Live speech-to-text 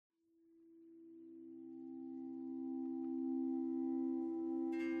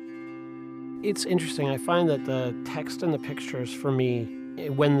It's interesting. I find that the text and the pictures for me,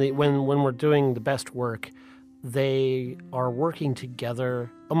 when we're doing the best work, they are working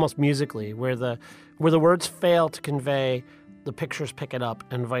together almost musically, where the words fail to convey, the pictures pick it up,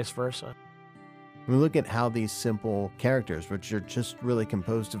 and vice versa. We look at how these simple characters, which are just really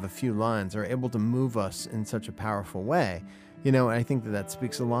composed of a few lines, are able to move us in such a powerful way. I think that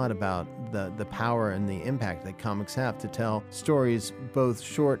speaks a lot about the power and the impact that comics have to tell stories both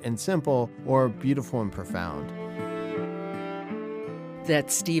short and simple or beautiful and profound.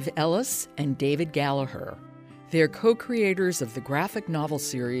 That's Steve Ellis and David Gallaher. They're co-creators of the graphic novel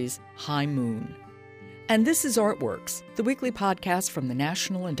series High Moon. And this is Artworks, the weekly podcast from the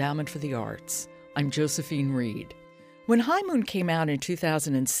National Endowment for the Arts. I'm Josephine Reed. When High Moon came out in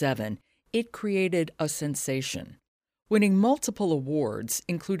 2007, it created a sensation, winning multiple awards,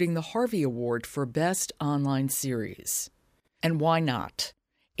 including the Harvey Award for Best Online Series. And why not?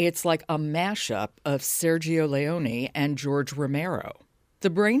 It's like a mashup of Sergio Leone and George Romero. The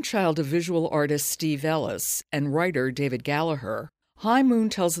brainchild of visual artist Steve Ellis and writer David Gallaher, High Moon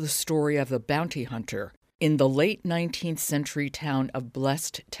tells the story of a bounty hunter in the late 19th century town of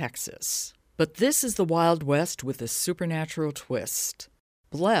Blessed, Texas. But this is the Wild West with a supernatural twist.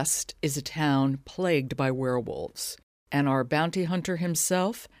 Blessed is a town plagued by werewolves, and our bounty hunter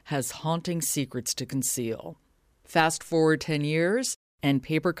himself has haunting secrets to conceal. Fast forward 10 years, and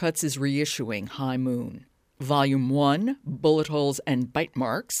Paper Cuts is reissuing High Moon. Volume 1, Bullet Holes and Bite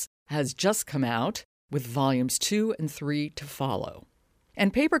Marks, has just come out, with Volumes 2 and 3 to follow.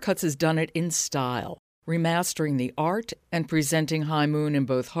 And Paper Cuts has done it in style, remastering the art and presenting High Moon in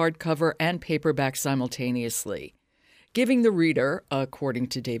both hardcover and paperback simultaneously, giving the reader, according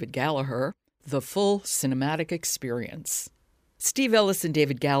to David Gallaher, the full cinematic experience. Steve Ellis and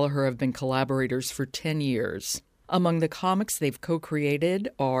David Gallaher have been collaborators for 10 years. Among the comics they've co-created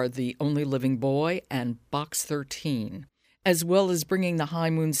are The Only Living Boy and Box 13, as well as bringing the High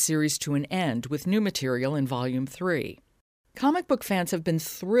Moon series to an end with new material in Volume 3. Comic book fans have been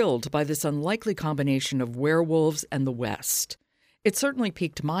thrilled by this unlikely combination of werewolves and the West. It certainly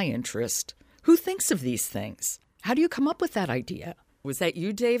piqued my interest. Who thinks of these things? How do you come up with that idea? Was that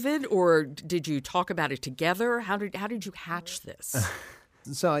you, David, or did you talk about it together? How did you hatch this?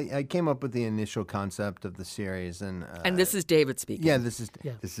 So I came up with the initial concept of the series, and this is David speaking. Yeah, this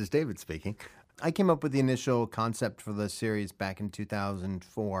is David speaking. I came up with the initial concept for the series back in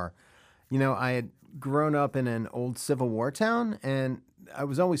 2004. I had grown up in an old Civil War town, and I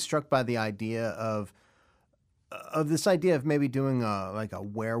was always struck by the idea of this idea of maybe doing a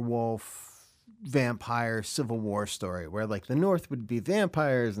werewolf vampire Civil War story, where like the North would be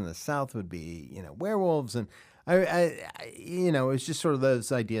vampires and the South would be werewolves, and it's just sort of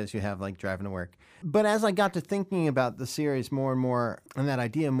those ideas you have like driving to work. But as I got to thinking about the series more and more, and that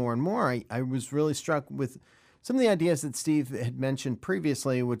idea more and more, I was really struck with some of the ideas that Steve had mentioned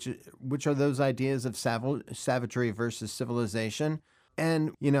previously, which are those ideas of savagery versus civilization.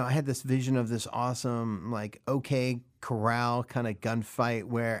 And, I had this vision of this awesome, OK Corral kind of gunfight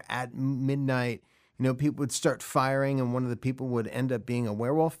where at midnight, people would start firing and one of the people would end up being a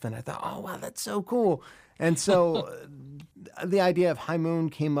werewolf. And I thought, oh, wow, that's so cool. And so the idea of High Moon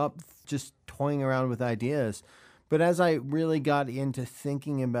came up just toying around with ideas. But as I really got into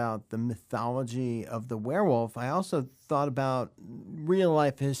thinking about the mythology of the werewolf, I also thought about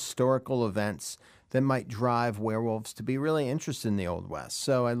real-life historical events that might drive werewolves to be really interested in the Old West.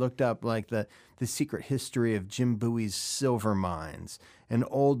 So I looked up the secret history of Jim Bowie's silver mines and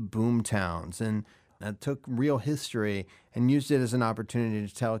old boom towns, and I took real history and used it as an opportunity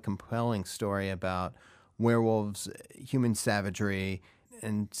to tell a compelling story about werewolves, human savagery,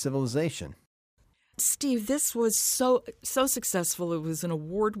 and civilization. Steve, this was so successful. It was an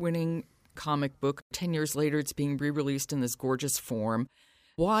award-winning comic book. 10 years later, it's being re-released in this gorgeous form.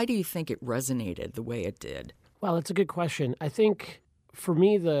 Why do you think it resonated the way it did? Well, it's a good question. I think for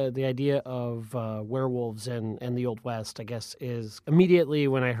me, the idea of werewolves and the Old West, I guess, is immediately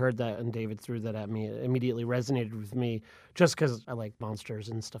when I heard that and David threw that at me, it immediately resonated with me just because I like monsters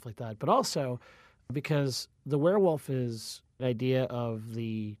and stuff like that. But also because the werewolf is an idea of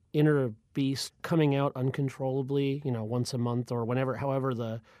the inner beast coming out uncontrollably, once a month or whenever, however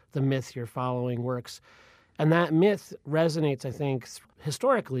the myth you're following works. And that myth resonates, I think,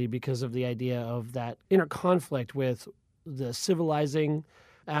 historically because of the idea of that inner conflict with the civilizing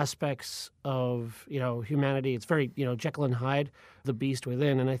aspects of, humanity. It's very, Jekyll and Hyde, the beast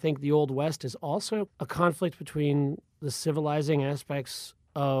within. And I think the Old West is also a conflict between the civilizing aspects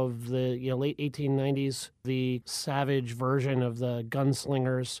of the late 1890s, the savage version of the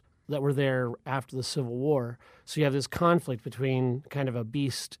gunslingers, that were there after the Civil War. So you have this conflict between kind of a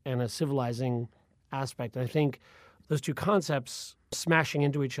beast and a civilizing aspect. And I think those two concepts smashing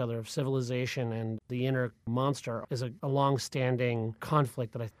into each other of civilization and the inner monster is a long-standing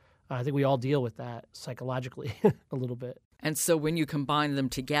conflict that I think we all deal with that psychologically a little bit. And so when you combine them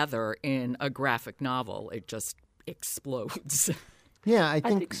together in a graphic novel, it just explodes. Yeah, I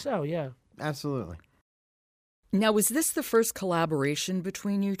think so, yeah. Absolutely. Now, was this the first collaboration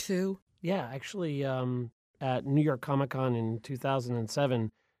between you two? Yeah, actually, at New York Comic Con in 2007,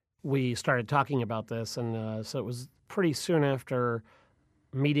 we started talking about this. And so it was pretty soon after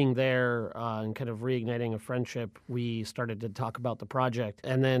meeting there and kind of reigniting a friendship, we started to talk about the project.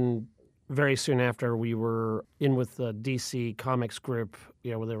 And then very soon after, we were in with the DC Comics group,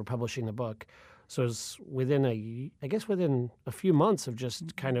 where they were publishing the book. So it was within a few months of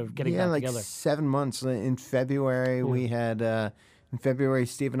just kind of getting back together. 7 months. In February, we had, in February,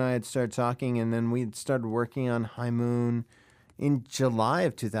 Steve and I had started talking, and then we started working on High Moon in July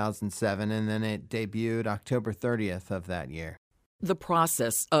of 2007, and then it debuted October 30th of that year. The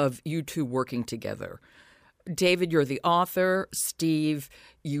process of you two working together. David, you're the author. Steve,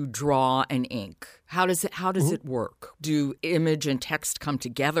 you draw and ink. How does it work? Do image and text come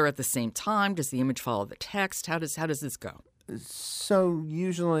together at the same time? Does the image follow the text? How does this go? So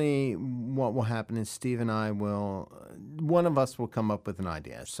usually what will happen is Steve and I one of us will come up with an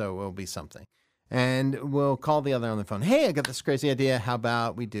idea. So it'll be something. And we'll call the other on the phone. Hey, I got this crazy idea. How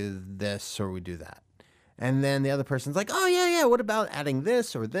about we do this or we do that? And then the other person's like, oh, yeah, what about adding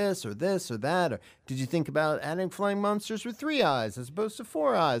this or this or this or that? Or did you think about adding flying monsters with 3 eyes as opposed to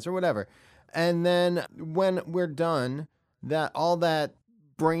 4 eyes or whatever? And then when we're done, all that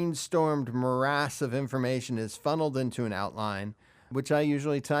brainstormed morass of information is funneled into an outline, which I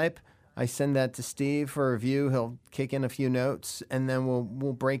usually type. I send that to Steve for review. He'll kick in a few notes, and then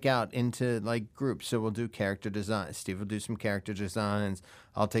we'll break out into like groups. So we'll do character design. Steve will do some character designs.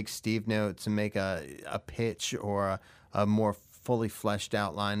 I'll take Steve notes and make a pitch or a more fully fleshed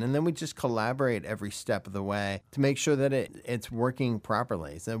outline, and then we just collaborate every step of the way to make sure that it's working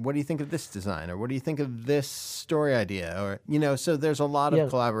properly. So what do you think of this design, or what do you think of this story idea, or so there's a lot of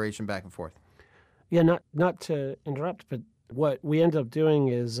collaboration back and forth. Yeah, not to interrupt, but what we end up doing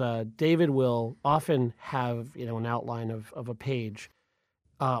is David will often have an outline of a page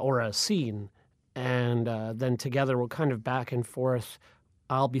or a scene, and then together we'll kind of back and forth.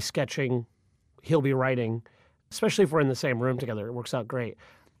 I'll be sketching, he'll be writing, especially if we're in the same room together. It works out great.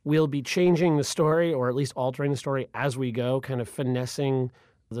 We'll be changing the story, or at least altering the story as we go, kind of finessing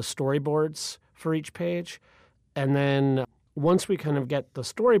the storyboards for each page. And then once we kind of get the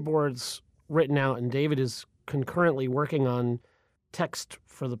storyboards written out, and David is concurrently working on text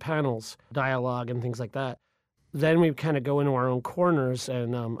for the panels, dialogue and things like that, then we kind of go into our own corners,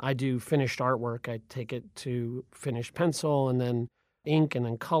 and I do finished artwork. I take it to finished pencil and then ink and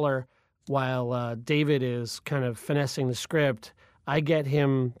then color, while David is kind of finessing the script. I get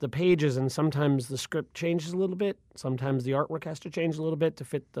him the pages, and sometimes the script changes a little bit. Sometimes the artwork has to change a little bit to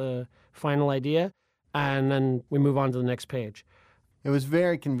fit the final idea, and then we move on to the next page. It was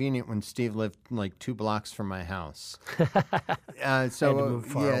very convenient when Steve lived like 2 blocks from my house. So move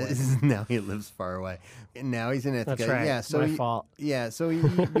far away. Now he lives far away. Now he's in Ithaca. That's right. Yeah, so my fault. Yeah, so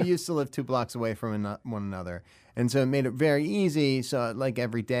we used to live 2 blocks away from one another, and so it made it very easy. So like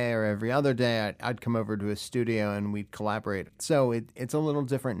every day or every other day, I'd come over to his studio and we'd collaborate. So it's a little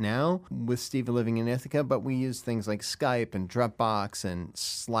different now with Steve living in Ithaca, but we use things like Skype and Dropbox and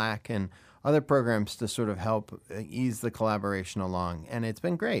Slack and other programs to sort of help ease the collaboration along. And it's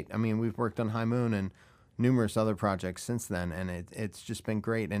been great. I mean, we've worked on High Moon and numerous other projects since then, and it's just been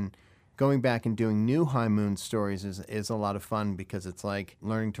great. And going back and doing new High Moon stories is a lot of fun because it's like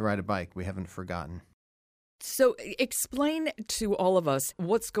learning to ride a bike. We haven't forgotten. So explain to all of us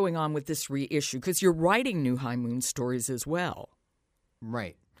what's going on with this reissue, because you're writing new High Moon stories as well.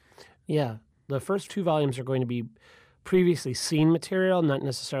 Right. Yeah. The first 2 volumes are going to be previously seen material, not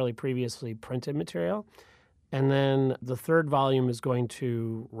necessarily previously printed material. And then the 3rd volume is going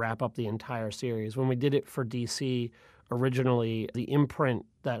to wrap up the entire series. When we did it for DC originally, the imprint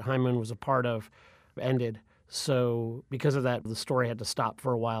that High Moon was a part of ended. So because of that, the story had to stop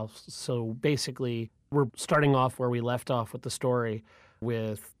for a while. So basically, we're starting off where we left off with the story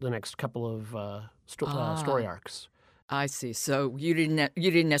with the next couple of story arcs. I see. So you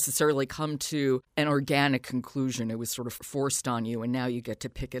didn't necessarily come to an organic conclusion. It was sort of forced on you, and now you get to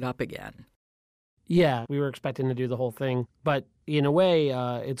pick it up again. Yeah, we were expecting to do the whole thing. But in a way,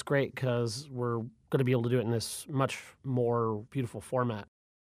 it's great because we're going to be able to do it in this much more beautiful format.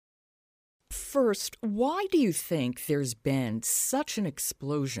 First, why do you think there's been such an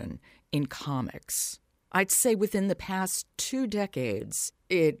explosion in comics? I'd say within the past 2 decades,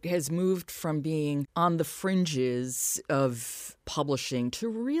 it has moved from being on the fringes of publishing to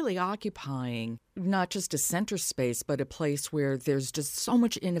really occupying not just a center space, but a place where there's just so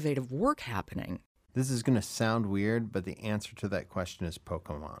much innovative work happening. This is going to sound weird, but the answer to that question is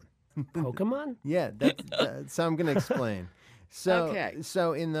Pokemon. Pokemon? Yeah, so I'm going to explain. Okay.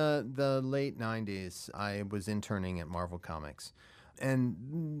 So in the late 90s, I was interning at Marvel Comics.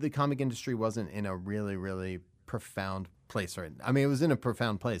 And the comic industry wasn't in a really, really profound place. Right? I mean, it was in a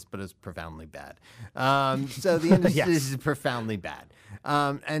profound place, but it was profoundly bad. So the industry is profoundly bad.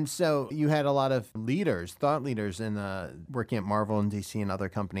 And so you had a lot of thought leaders working at Marvel and DC and other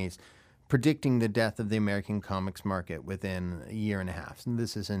companies, predicting the death of the American comics market within a year and a half. And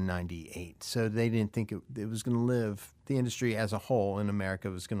this is in 98. So they didn't think it was going to live, the industry as a whole in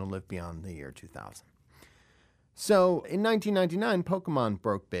America was going to live beyond the year 2000. So in 1999, Pokemon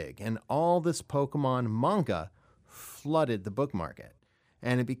broke big, and all this Pokemon manga flooded the book market.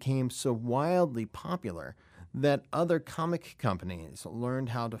 And it became so wildly popular that other comic companies learned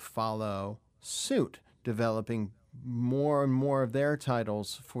how to follow suit, developing more and more of their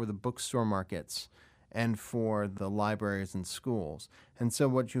titles for the bookstore markets and for the libraries and schools. And so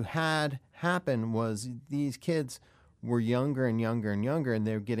what you had happen was these kids were younger and younger and younger, and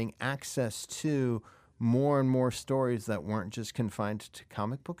they were getting access to more and more stories that weren't just confined to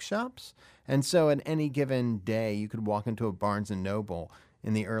comic book shops. And so at any given day, you could walk into a Barnes & Noble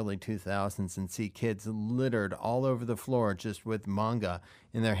in the early 2000s and see kids littered all over the floor just with manga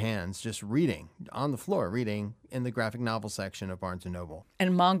in their hands, just reading on the floor, reading in the graphic novel section of Barnes & Noble.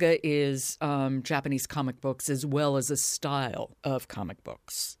 And manga is Japanese comic books as well as a style of comic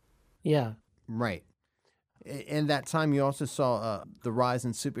books. Yeah. Right. In that time, you also saw the rise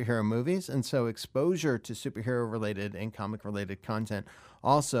in superhero movies, and so exposure to superhero-related and comic-related content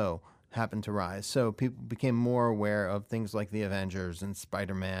also happened to rise. So people became more aware of things like the Avengers and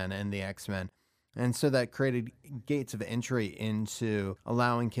Spider-Man and the X-Men. And so that created gates of entry into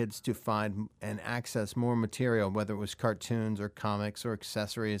allowing kids to find and access more material, whether it was cartoons or comics or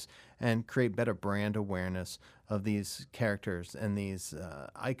accessories, and create better brand awareness of these characters and these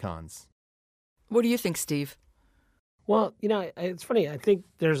icons. What do you think, Steve? Well, it's funny. I think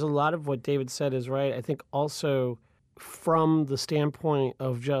there's a lot of what David said is right. I think also from the standpoint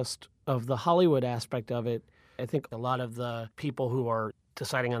of the Hollywood aspect of it, I think a lot of the people who are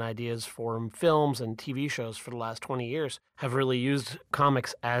deciding on ideas for films and TV shows for the last 20 years have really used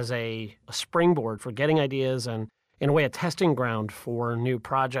comics as a springboard for getting ideas and, in a way, a testing ground for new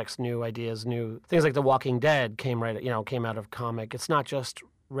projects, new ideas, new things like The Walking Dead came out of comic. It's not just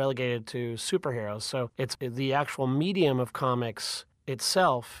relegated to superheroes. So it's the actual medium of comics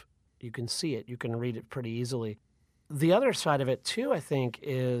itself. You can see it. You can read it pretty easily. The other side of it, too, I think,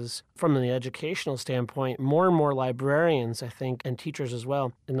 is from the educational standpoint, more and more librarians, I think, and teachers as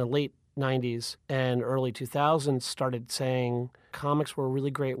well, in the late 90s and early 2000s started saying comics were a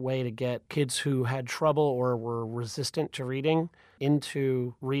really great way to get kids who had trouble or were resistant to reading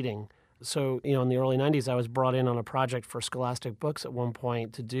into reading. So, in the early 90s, I was brought in on a project for Scholastic Books at one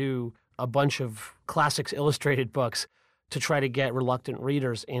point to do a bunch of classics illustrated books to try to get reluctant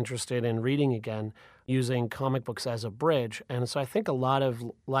readers interested in reading again using comic books as a bridge. And so I think a lot of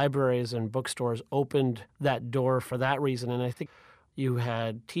libraries and bookstores opened that door for that reason. And I think you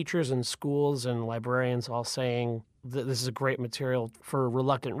had teachers and schools and librarians all saying that this is a great material for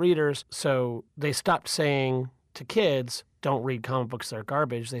reluctant readers. So they stopped saying to kids, don't read comic books, they're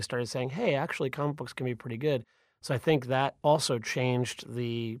garbage. They started saying, hey, actually comic books can be pretty good. So I think that also changed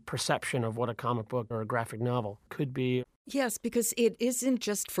the perception of what a comic book or a graphic novel could be. Yes, because it isn't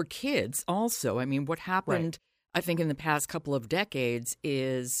just for kids also. I mean, what happened, I think, in the past couple of decades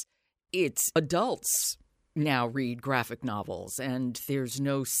is it's adults now read graphic novels, and there's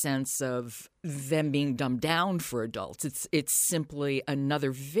no sense of them being dumbed down for adults. It's simply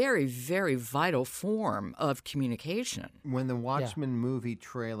another very, very vital form of communication. When the Watchmen movie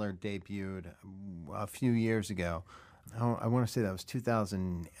trailer debuted a few years ago, I want to say that was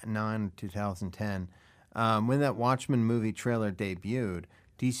 2009, 2010, when that Watchmen movie trailer debuted,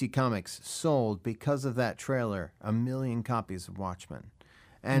 DC Comics sold, because of that trailer, 1 million copies of Watchmen.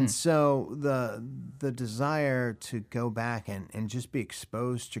 And so the desire to go back and just be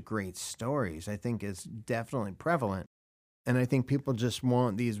exposed to great stories, I think, is definitely prevalent. And I think people just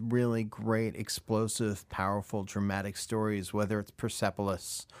want these really great, explosive, powerful, dramatic stories, whether it's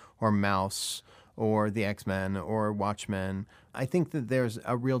Persepolis or Mouse or the X-Men or Watchmen. I think that there's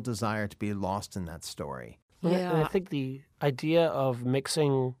a real desire to be lost in that story. Yeah. And I think the idea of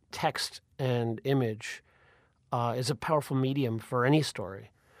mixing text and image is a powerful medium for any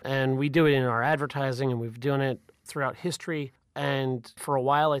story. And we do it in our advertising, and we've done it throughout history. And for a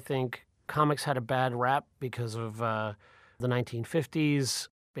while, I think comics had a bad rap because of the 1950s,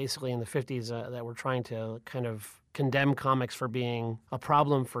 basically in the 50s, that were trying to kind of condemn comics for being a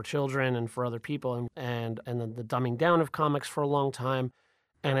problem for children and for other people, and then the dumbing down of comics for a long time.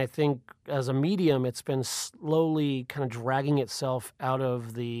 And I think as a medium, it's been slowly kind of dragging itself out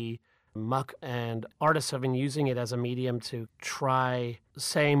of the muck, and artists have been using it as a medium to try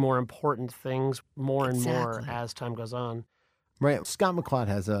saying more important things more and more as time goes on. Right. Scott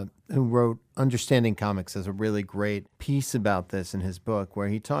McCloud who wrote Understanding Comics, has a really great piece about this in his book, where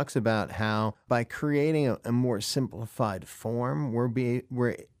he talks about how by creating a more simplified form,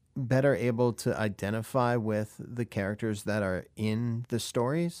 we're better able to identify with the characters that are in the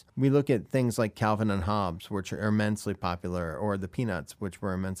stories. We look at things like Calvin and Hobbes, which are immensely popular, or the Peanuts, which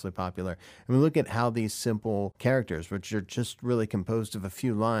were immensely popular. And we look at how these simple characters, which are just really composed of a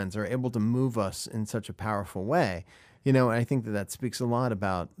few lines, are able to move us in such a powerful way. You know, I think that speaks a lot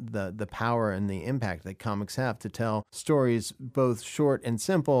about the power and the impact that comics have to tell stories both short and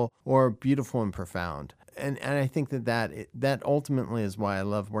simple, or beautiful and profound. And I think that ultimately is why I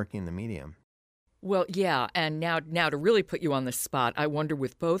love working in the medium. Well, yeah, and now to really put you on the spot, I wonder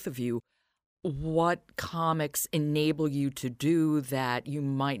with both of you, what comics enable you to do that you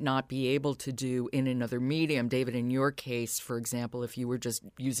might not be able to do in another medium? David, in your case, for example, if you were just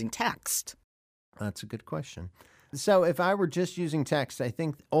using text. That's a good question. So if I were just using text, I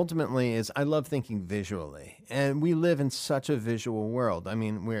think ultimately I love thinking visually. And we live in such a visual world. I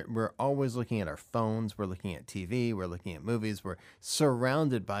mean, we're always looking at our phones, we're looking at TV, we're looking at movies, we're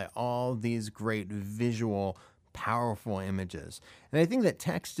surrounded by all these great visual, powerful images. And I think that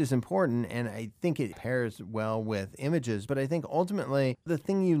text is important, and I think it pairs well with images. But I think ultimately the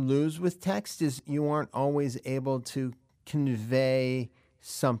thing you lose with text is you aren't always able to convey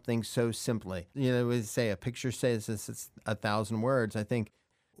something so simply. You know, we say a picture says this, it's 1,000 words. I think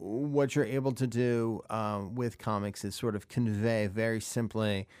what you're able to do with comics is sort of convey very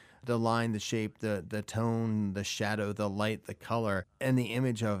simply the line, the shape, the tone, the shadow, the light, the color, and the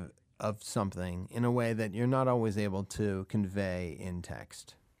image of something in a way that you're not always able to convey in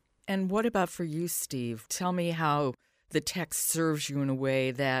text. And what about for you, Steve? Tell me how the text serves you in a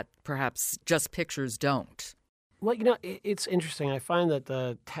way that perhaps just pictures don't. Well, you know, it's interesting. I find that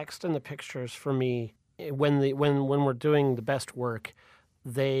the text and the pictures, for me, when we're doing the best work,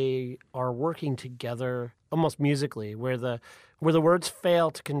 they are working together almost musically, where the words fail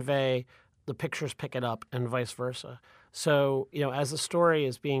to convey, the pictures pick it up, and vice versa. So, you know, as the story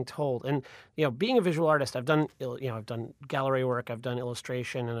is being told, and you know, being a visual artist, I've done gallery work, I've done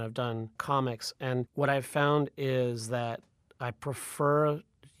illustration, and I've done comics, and what I've found is that I prefer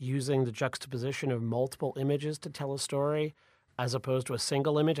using the juxtaposition of multiple images to tell a story as opposed to a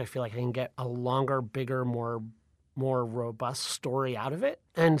single image. I feel like I can get a longer, bigger, more robust story out of it.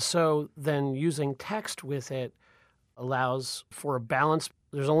 And so then using text with it allows for a balance.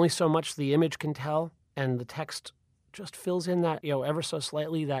 There's only so much the image can tell, and the text just fills in that, you know, ever so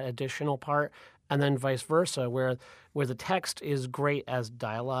slightly, that additional part. And then vice versa, where the text is great as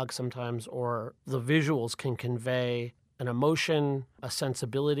dialogue sometimes, or the visuals can convey an emotion, a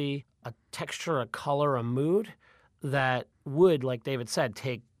sensibility, a texture, a color, a mood that would, like David said,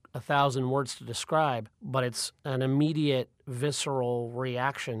 take 1,000 words to describe, but it's an immediate, visceral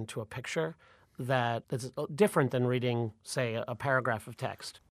reaction to a picture that is different than reading, say, a paragraph of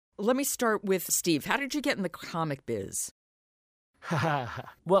text. Let me start with Steve. How did you get in the comic biz?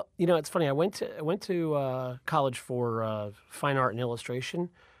 Well, you know, it's funny. I went to college for fine art and illustration,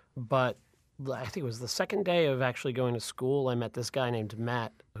 but I think it was the second day of actually going to school, I met this guy named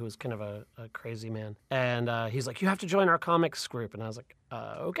Matt, who was kind of a crazy man. And he's like, you have to join our comics group. And I was like,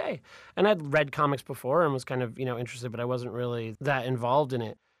 okay. And I'd read comics before and was kind of, you know, interested, but I wasn't really that involved in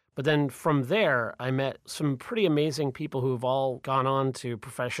it. But then from there, I met some pretty amazing people who've all gone on to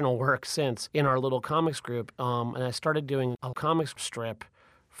professional work since in our little comics group. And I started doing a comics strip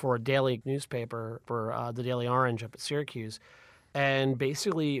for a daily newspaper, for the Daily Orange up at Syracuse. And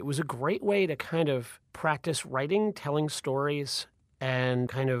basically, it was a great way to kind of practice writing, telling stories, and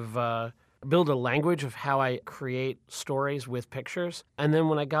kind of build a language of how I create stories with pictures. And then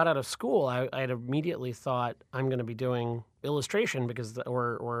when I got out of school, I had immediately thought, I'm going to be doing illustration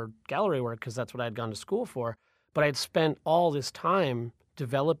or gallery work, because that's what I had gone to school for. But I'd spent all this time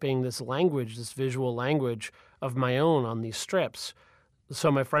developing this language, this visual language of my own on these strips. So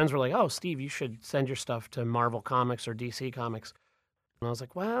my friends were like, oh, Steve, you should send your stuff to Marvel Comics or DC Comics. And I was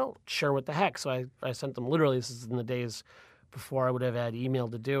like, well, sure, what the heck? So I sent them, literally, this is in the days before I would have had email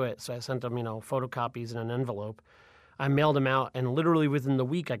to do it. So I sent them, photocopies in an envelope. I mailed them out, and literally within the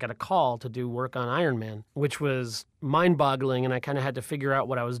week, I got a call to do work on Iron Man, which was mind-boggling, and I kind of had to figure out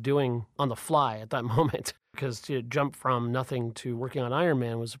what I was doing on the fly at that moment, because to jump from nothing to working on Iron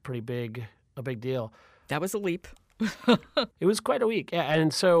Man was a big deal. That was a leap. It was quite a week, yeah,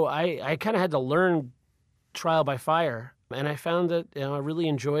 and so I kind of had to learn trial by fire, and I found that I really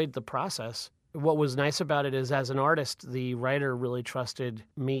enjoyed the process. What was nice about it is, as an artist, the writer really trusted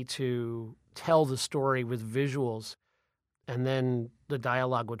me to tell the story with visuals, and then the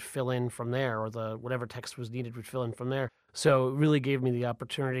dialogue would fill in from there, or whatever text was needed would fill in from there. So it really gave me the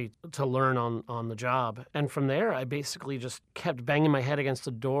opportunity to learn on the job. And from there, I basically just kept banging my head against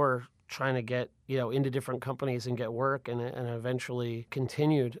the door, trying to get into different companies and get work, and eventually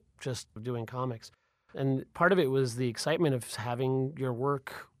continued just doing comics. And part of it was the excitement of having your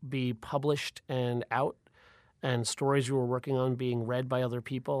work be published and out, and stories you were working on being read by other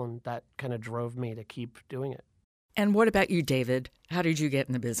people, and that kind of drove me to keep doing it. And what about you, David? How did you get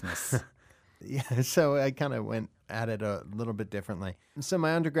in the business? Yeah, so I kind of went at it a little bit differently. So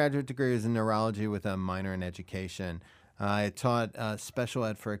my undergraduate degree was in neurology with a minor in education. I taught special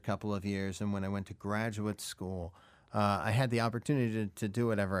ed for a couple of years, and when I went to graduate school, I had the opportunity to do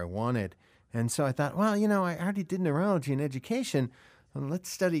whatever I wanted. And so I thought, well, I already did neurology and education. Let's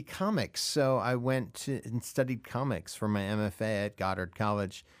study comics. So I went and studied comics for my MFA at Goddard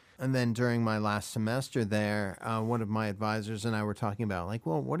College. And then during my last semester there, one of my advisors and I were talking about,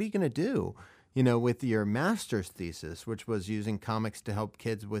 what are you going to do, with your master's thesis, which was using comics to help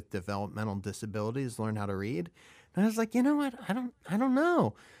kids with developmental disabilities learn how to read. And I was like, you know what? I don't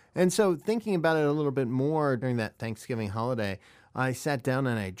know. And so thinking about it a little bit more during that Thanksgiving holiday, I sat down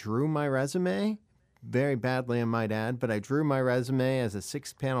and I drew my resume, very badly, I might add, but I drew my resume as a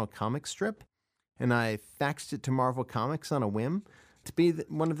 6-panel comic strip, and I faxed it to Marvel Comics on a whim to be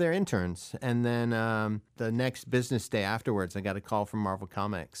one of their interns. And then the next business day afterwards, I got a call from Marvel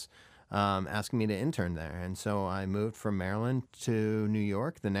Comics asking me to intern there. And so I moved from Maryland to New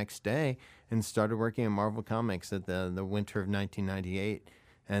York the next day and started working at Marvel Comics at the winter of 1998.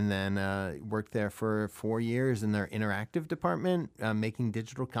 And then worked there for 4 years in their interactive department, making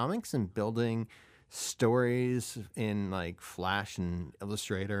digital comics and building stories in Flash and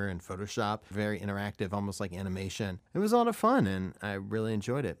Illustrator and Photoshop. Very interactive, almost like animation. It was a lot of fun, and I really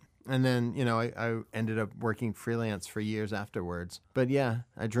enjoyed it. And then, I ended up working freelance for years afterwards. But yeah,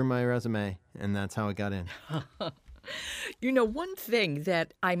 I drew my resume, and that's how I got in. One thing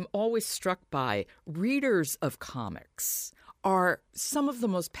that I'm always struck by, readers of comics are some of the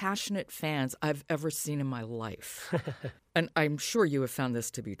most passionate fans I've ever seen in my life. And I'm sure you have found this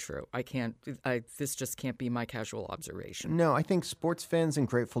to be true. This just can't be my casual observation. No, I think sports fans and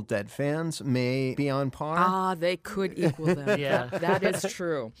Grateful Dead fans may be on par. They could equal them. Yeah. That is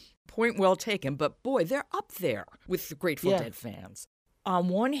true. Point well taken. But boy, they're up there with the Grateful Dead fans. On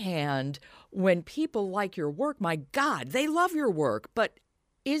one hand, when people like your work, my God, they love your work. But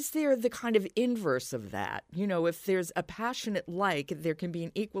is there the kind of inverse of that? If there's a passionate like, there can be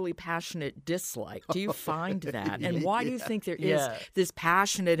an equally passionate dislike. Do you find that? And why do you think there is this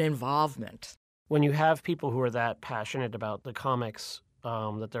passionate involvement? When you have people who are that passionate about the comics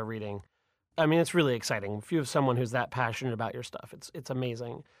that they're reading, I mean, it's really exciting. If you have someone who's that passionate about your stuff, it's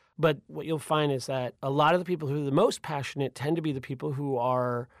amazing. But what you'll find is that a lot of the people who are the most passionate tend to be the people who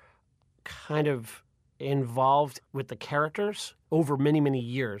are kind of involved with the characters over many, many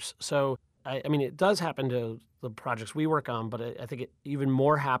years. So, I mean, it does happen to the projects we work on, but I think it even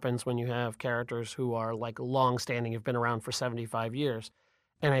more happens when you have characters who are long-standing, have been around for 75 years.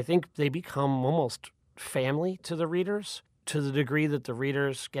 And I think they become almost family to the readers, to the degree that the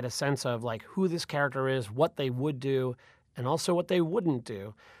readers get a sense of who this character is, what they would do, and also what they wouldn't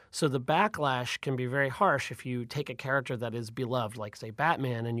do. So the backlash can be very harsh if you take a character that is beloved, like, say,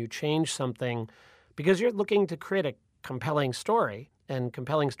 Batman, and you change something because you're looking to create a compelling story, and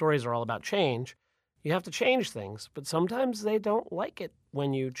compelling stories are all about change. You have to change things, but sometimes they don't like it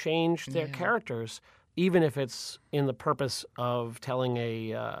when you change their characters, even if it's in the purpose of telling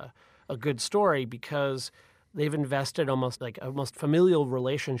a good story, because they've invested almost familial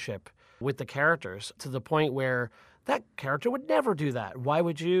relationship with the characters to the point where that character would never do that. Why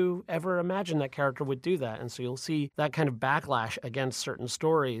would you ever imagine that character would do that? And so you'll see that kind of backlash against certain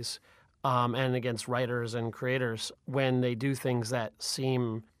stories and against writers and creators when they do things that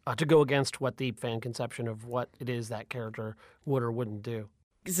seem to go against what the fan conception of what it is that character would or wouldn't do.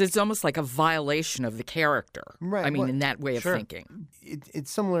 Because it's almost like a violation of the character. Right. I mean, in that way of sure. thinking. It's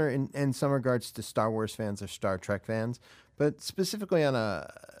similar in some regards to Star Wars fans or Star Trek fans, but specifically on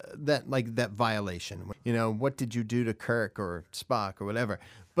a that violation. You know, what did you do to Kirk or Spock or whatever?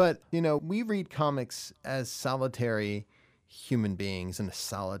 But, you know, we read comics as solitary human beings in a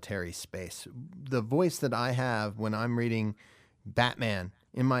solitary space. The voice that I have when I'm reading Batman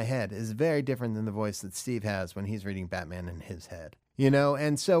in my head is very different than the voice that Steve has when he's reading Batman in his head. You know,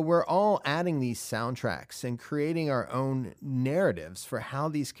 and so we're all adding these soundtracks and creating our own narratives for how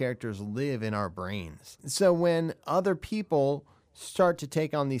these characters live in our brains. So when other people start to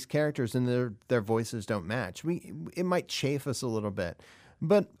take on these characters and their voices don't match, it might chafe us a little bit.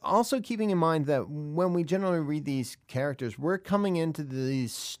 But also keeping in mind that when we generally read these characters, we're coming into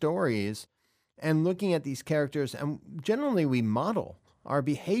these stories and looking at these characters, and generally we model our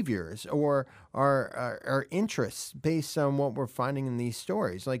behaviors or our interests based on what we're finding in these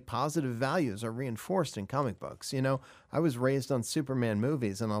stories. Like positive values are reinforced in comic books. You know, I was raised on Superman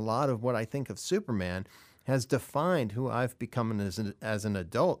movies, and a lot of what I think of Superman has defined who I've become as an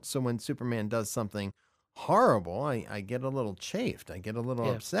adult. So when Superman does something horrible, I get a little chafed. I get a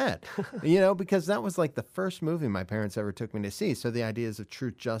little upset, you know, because that was like the first movie my parents ever took me to see. So the ideas of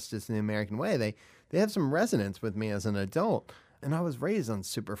truth, justice, and the American way, they have some resonance with me as an adult. And I was raised on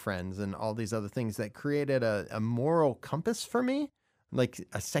Super Friends and all these other things that created a moral compass for me, like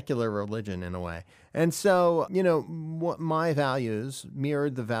a secular religion in a way. And so, you know, what my values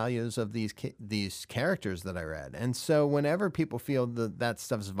mirrored the values of these characters that I read. And so whenever people feel that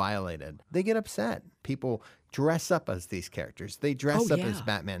stuff's violated, they get upset. People dress up as these characters. They dress up as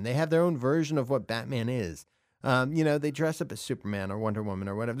Batman. They have their own version of what Batman is. You know, they dress up as Superman or Wonder Woman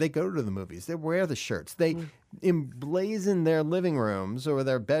or whatever. They go to the movies. They wear the shirts. They emblazon their living rooms or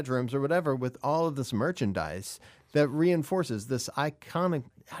their bedrooms or whatever with all of this merchandise that reinforces this iconic,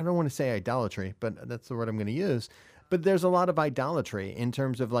 I don't want to say idolatry, but that's the word I'm going to use. But there's a lot of idolatry in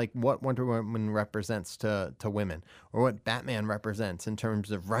terms of like what Wonder Woman represents to women, or what Batman represents in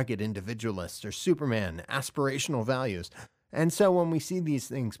terms of rugged individualists, or Superman, aspirational values. And so when we see these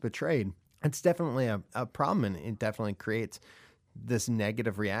things portrayed, it's definitely a problem, and it definitely creates this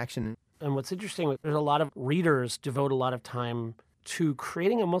negative reaction. And what's interesting, there's a lot of readers devote a lot of time to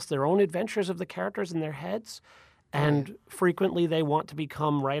creating almost their own adventures of the characters in their heads. And frequently they want to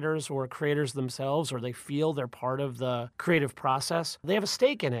become writers or creators themselves, or they feel they're part of the creative process. They have a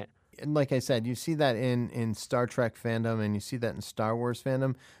stake in it. And like I said, you see that in Star Trek fandom, and you see that in Star Wars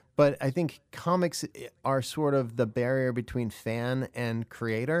fandom. But I think comics are sort of the barrier between fan and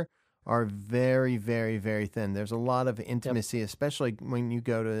creator are very, very, very thin. There's a lot of intimacy, especially when you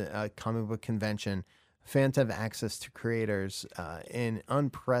go to a comic book convention. Fans have access to creators in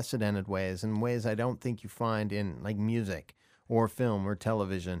unprecedented ways, in ways I don't think you find in like music or film or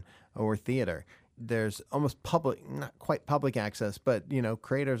television or theater. There's almost public, not quite public access, but, you know,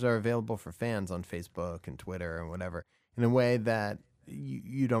 creators are available for fans on Facebook and Twitter and whatever in a way that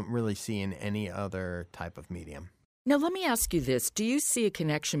you don't really see in any other type of medium. Now, let me ask you this. Do you see a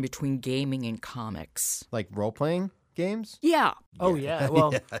connection between gaming and comics? Like role-playing games? Yeah. Oh, yeah.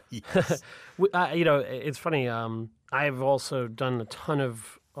 Well, Yes. you know, it's funny. I've also done a ton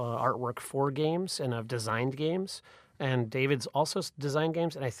of artwork for games, and I've designed games. And David's also designed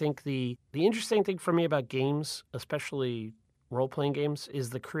games. And I think the interesting thing for me about games, especially role-playing games,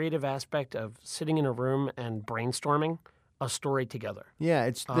 is the creative aspect of sitting in a room and brainstorming a story together. Yeah,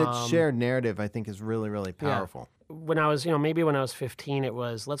 it's that shared narrative, I think, is really, really powerful. Yeah. When I was, maybe when I was 15, it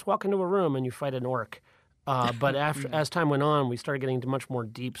was, let's walk into a room and you fight an orc. But as time went on, we started getting into much more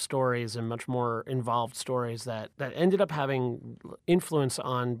deep stories and much more involved stories that ended up having influence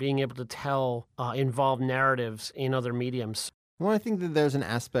on being able to tell involved narratives in other mediums. Well, I think that there's an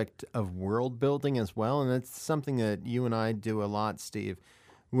aspect of world building as well, and that's something that you and I do a lot, Steve,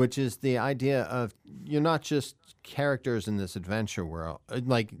 which is the idea of you're not just characters in this adventure world,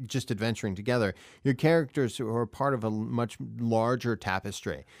 like just adventuring together. You're characters who are part of a much larger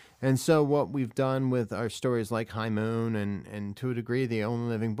tapestry. And so what we've done with our stories like High Moon and to a degree The Only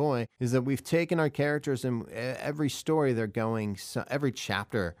Living Boy is that we've taken our characters, and every story they're going, every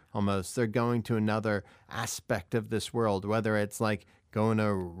chapter almost, they're going to another aspect of this world, whether it's like going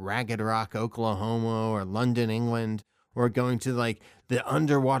to Ragged Rock, Oklahoma, or London, England, or going to like the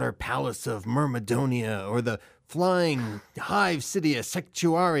underwater palace of Myrmidonia or the flying hive city of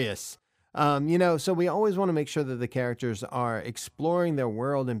Sectuarius. So we always want to make sure that the characters are exploring their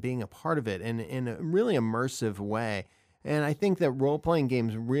world and being a part of it in a really immersive way. And I think that role-playing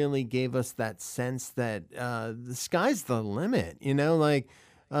games really gave us that sense that the sky's the limit. In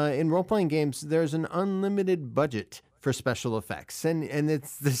role-playing games, there's an unlimited budget for special effects. And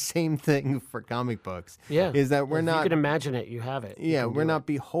it's the same thing for comic books. Yeah. Is that we're If not... you can imagine it, you have it. You Yeah, can we're do not it.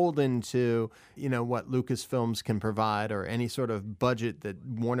 beholden to, what Lucasfilms can provide or any sort of budget that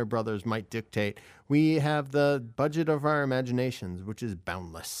Warner Brothers might dictate. We have the budget of our imaginations, which is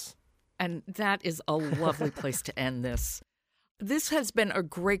boundless. And that is a lovely place to end this. This has been a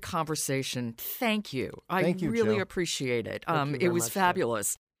great conversation. Thank you. Thank you, really Jill. appreciate it. Thank you It very was much, Jill.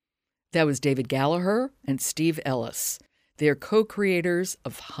 fabulous. That was David Gallaher and Steve Ellis. They're co-creators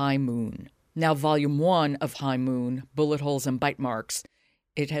of High Moon. Now, Volume 1 of High Moon, Bullet Holes and Bite Marks,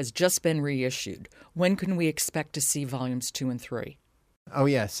 it has just been reissued. When can we expect to see Volumes 2 and 3? Oh,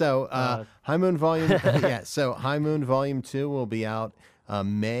 yeah. So High Moon Volume So High Moon Volume 2 will be out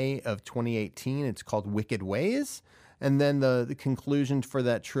May of 2018. It's called Wicked Ways. And then the conclusion for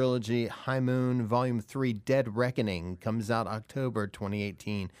that trilogy, High Moon Volume 3, Dead Reckoning, comes out October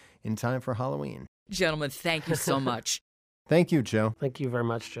 2018 in time for Halloween. Gentlemen, thank you so much. Thank you, Joe. Thank you very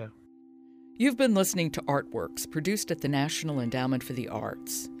much, Joe. You've been listening to Artworks, produced at the National Endowment for the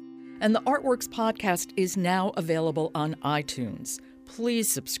Arts. And the Artworks podcast is now available on iTunes.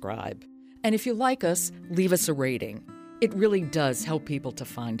 Please subscribe. And if you like us, leave us a rating. It really does help people to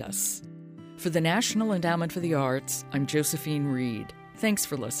find us. For the National Endowment for the Arts, I'm Josephine Reed. Thanks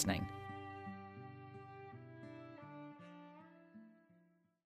for listening.